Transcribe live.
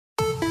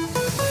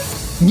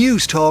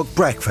News Talk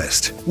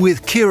Breakfast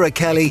with Ciara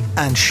Kelly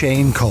and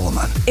Shane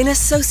Coleman. In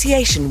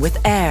association with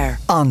AIR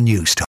On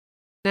News Talk.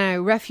 Now,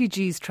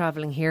 refugees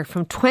travelling here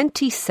from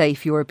 20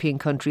 safe European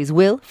countries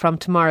will, from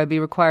tomorrow, be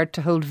required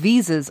to hold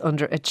visas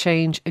under a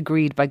change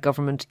agreed by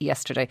government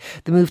yesterday.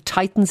 The move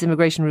tightens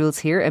immigration rules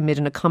here amid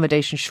an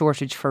accommodation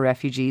shortage for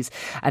refugees.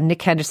 And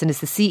Nick Henderson is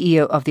the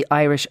CEO of the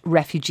Irish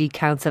Refugee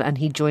Council, and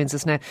he joins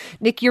us now.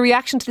 Nick, your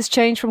reaction to this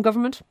change from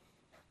government?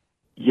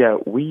 Yeah,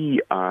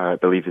 we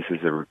believe this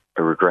is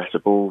a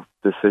regrettable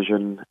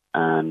decision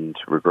and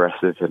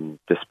regressive and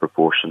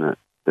disproportionate.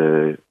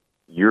 The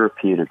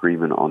European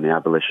Agreement on the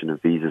Abolition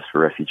of Visas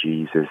for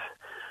Refugees is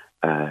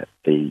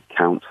a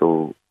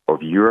Council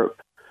of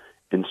Europe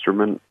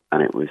instrument,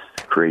 and it was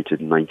created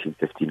in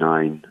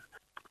 1959,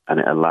 and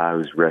it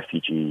allows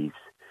refugees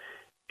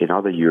in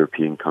other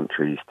European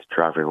countries to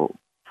travel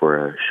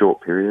for a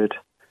short period,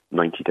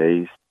 90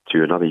 days,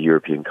 to another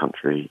European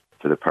country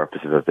for the purpose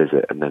of a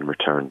visit and then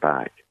return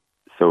back.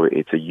 So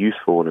it's a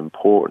useful and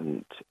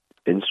important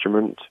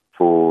instrument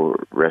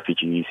for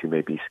refugees who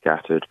may be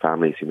scattered,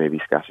 families who may be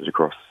scattered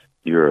across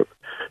Europe,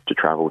 to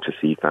travel to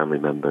see family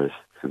members.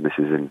 And this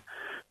is in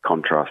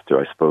contrast to,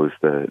 I suppose,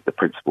 the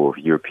principle of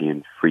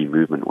European free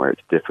movement, where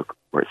it's difficult,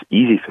 where it's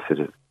easy for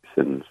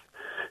citizens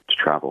to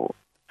travel.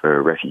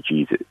 For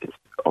refugees, it's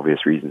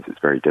obvious reasons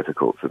it's very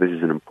difficult. So this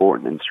is an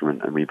important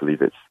instrument, and we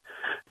believe it's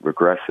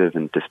regressive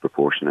and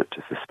disproportionate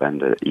to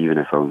suspend it, even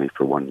if only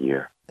for 1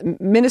 year.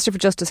 Minister for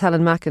Justice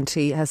Helen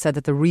McEntee has said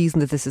that the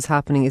reason that this is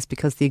happening is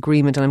because the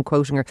agreement, and I'm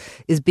quoting her,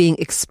 is being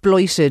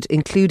exploited,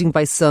 including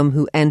by some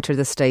who enter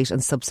the state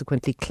and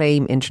subsequently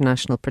claim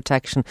international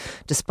protection,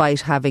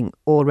 despite having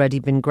already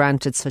been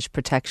granted such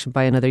protection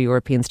by another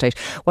European state.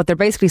 What they're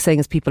basically saying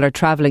is people are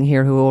travelling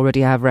here who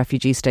already have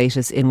refugee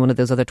status in one of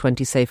those other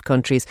 20 safe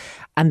countries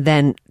and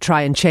then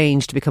try and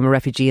change to become a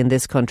refugee in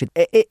this country.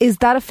 Is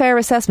that a fair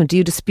assessment? Do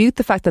you dispute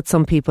the fact that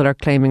some people are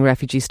claiming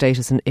refugee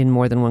status in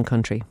more than one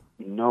country?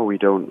 No, we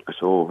don't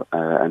at all,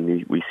 and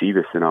we see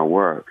this in our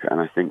work,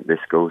 and I think this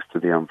goes to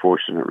the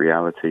unfortunate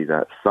reality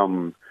that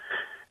some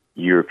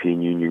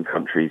European Union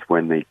countries,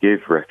 when they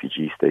give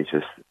refugee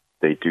status,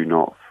 they do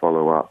not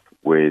follow up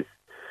with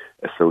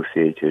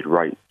associated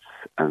rights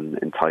and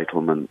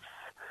entitlements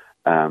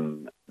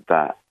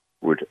that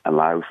would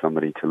allow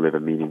somebody to live a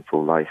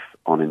meaningful life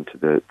on into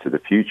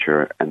the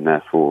future, and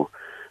therefore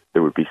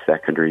there would be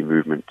secondary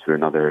movement to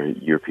another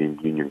European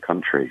Union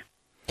country.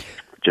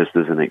 Just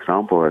as an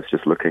example, I was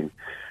just looking,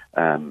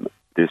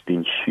 there's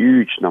been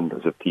huge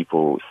numbers of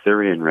people,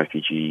 Syrian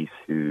refugees,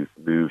 who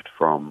moved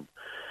from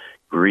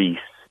Greece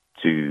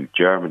to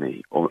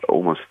Germany,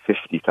 almost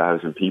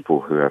 50,000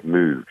 people who have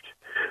moved.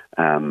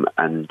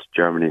 And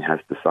Germany has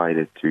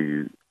decided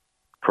to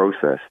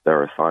process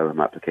their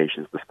asylum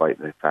applications despite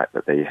the fact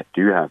that they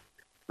do have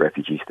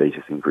refugee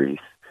status in Greece,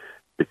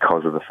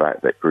 because of the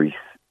fact that Greece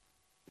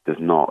does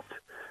not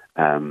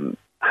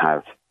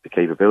have the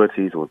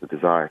capabilities or the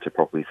desire to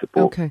properly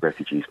support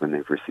refugees when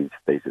they've received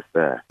status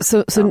there.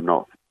 So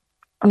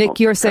Nick,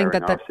 you're saying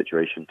that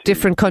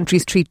different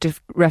countries treat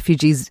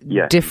refugees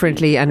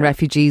differently, and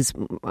refugees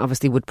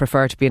obviously would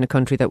prefer to be in a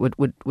country that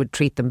would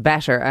treat them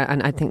better,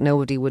 and I think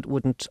nobody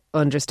wouldn't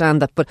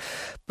understand that.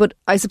 But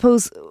I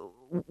suppose,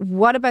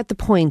 what about the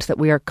point that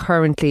we are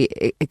currently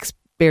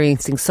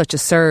experiencing such a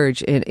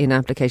surge in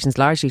applications,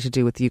 largely to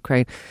do with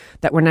Ukraine,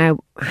 that we're now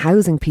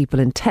housing people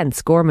in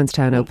tents?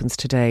 Gormanstown opens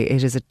today.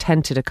 It is a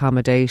tented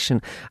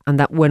accommodation, and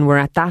that when we're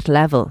at that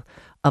level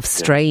of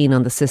strain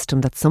on the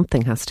system, that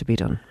something has to be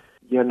done.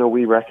 Yeah, no,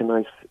 we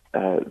recognise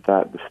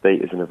that the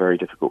state is in a very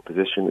difficult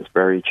position. It's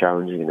very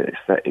challenging and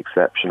it's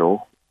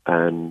exceptional,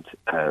 and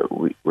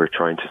we're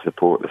trying to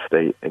support the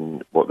state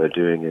in what they're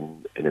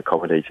doing in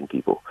accommodating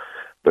people.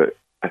 But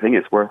I think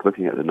it's worth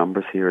looking at the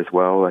numbers here as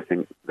well. I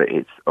think that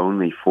it's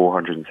only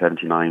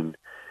 479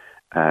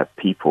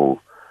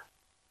 people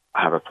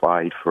have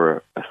applied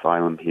for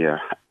asylum here,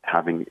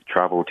 having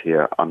travelled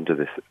here under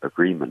this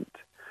agreement.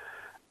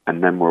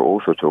 And then we're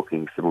also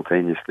talking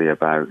simultaneously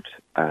about,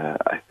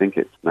 I think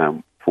it's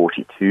now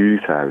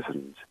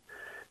 42,000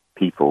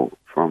 people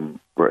from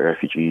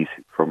refugees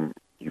from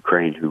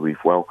Ukraine who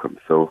we've welcomed.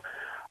 So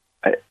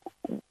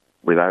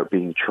without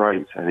being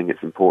trite, I think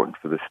it's important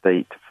for the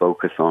state to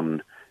focus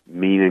on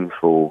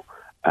meaningful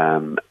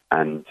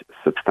and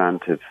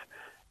substantive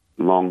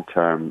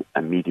long-term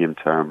and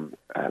medium-term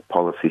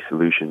policy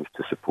solutions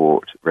to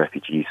support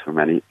refugees from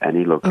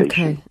any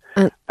location.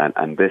 Okay.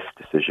 And this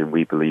decision,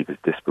 we believe, is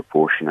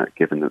disproportionate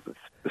given that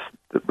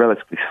the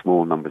relatively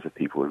small numbers of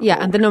people involved. Yeah,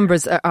 and the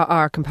numbers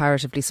are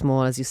comparatively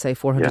small, as you say,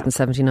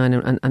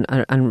 479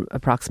 and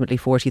approximately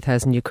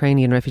 40,000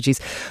 Ukrainian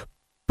refugees.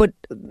 But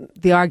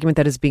the argument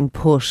that is being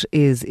put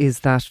is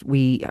that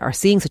we are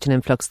seeing such an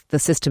influx. The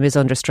system is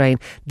under strain.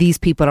 These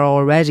people are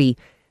already,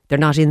 they're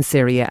not in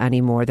Syria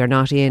anymore. They're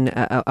not in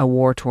a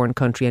war-torn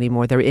country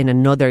anymore. They're in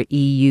another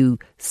EU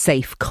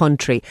safe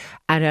country.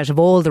 And out of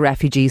all the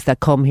refugees that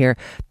come here,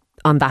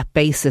 on that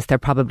basis they're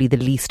probably the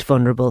least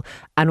vulnerable,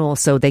 and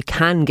also they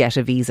can get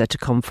a visa to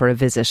come for a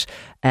visit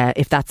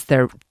if that's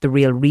the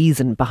real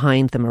reason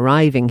behind them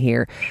arriving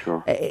here.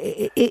 Sure.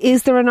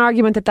 Is there an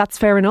argument that that's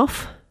fair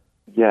enough?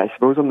 Yeah, I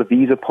suppose on the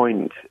visa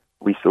point,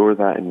 we saw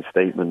that in the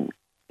statement.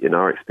 In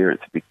our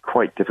experience, it'd be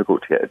quite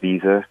difficult to get a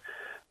visa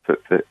for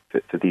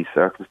these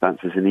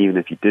circumstances, and even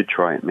if you did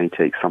try, it may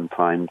take some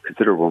time,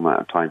 considerable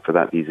amount of time, for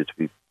that visa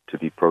to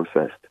be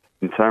processed.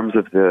 In terms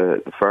of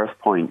the first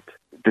point,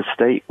 the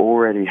state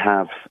already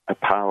have a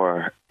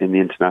power in the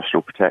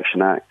International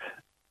Protection Act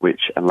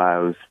which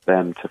allows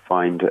them to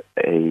find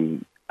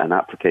an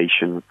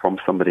application from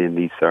somebody in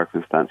these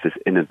circumstances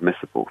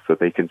inadmissible. So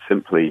they can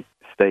simply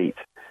state,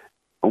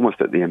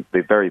 almost at the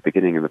very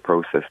beginning of the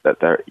process, that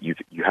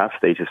you have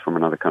status from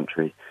another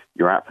country,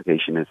 your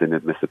application is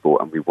inadmissible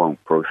and we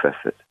won't process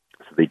it.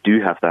 So they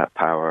do have that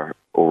power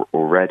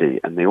already,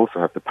 and they also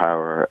have the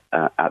power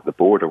at the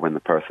border when the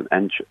person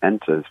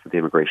enters for the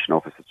immigration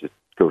officer to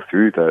go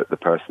through the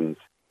person's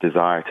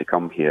desire to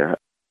come here.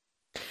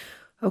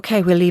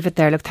 OK, we'll leave it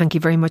there. Look, thank you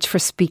very much for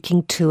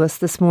speaking to us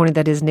this morning.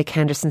 That is Nick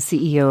Henderson,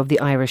 CEO of the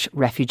Irish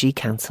Refugee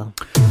Council.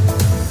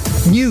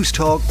 News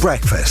Talk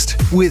Breakfast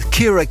with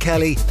Ciara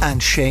Kelly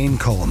and Shane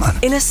Coleman.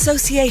 In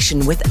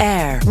association with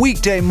AIR.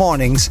 Weekday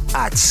mornings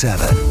at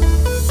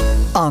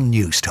 7 on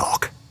News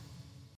Talk.